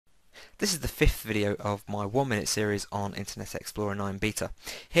This is the fifth video of my 1 minute series on Internet Explorer 9 Beta.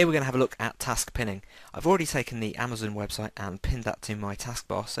 Here we're going to have a look at task pinning. I've already taken the Amazon website and pinned that to my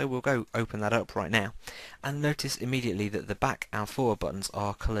taskbar, so we'll go open that up right now. And notice immediately that the back and forward buttons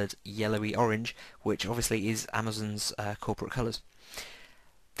are coloured yellowy orange, which obviously is Amazon's corporate colours.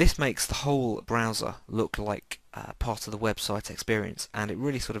 This makes the whole browser look like part of the website experience, and it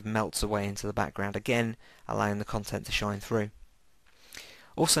really sort of melts away into the background, again allowing the content to shine through.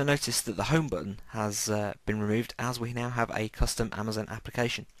 Also notice that the home button has been removed, as we now have a custom Amazon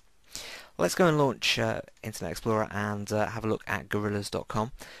application. Let's go and launch Internet Explorer and have a look at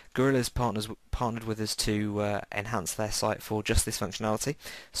Gorillas.com. Gorillas partnered with us to enhance their site for just this functionality,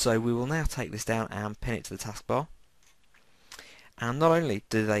 so we will now take this down and pin it to the taskbar. And not only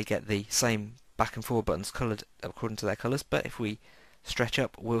do they get the same back and forward buttons coloured according to their colours, but if we stretch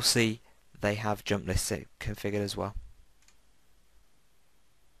up we'll see they have jump lists configured as well.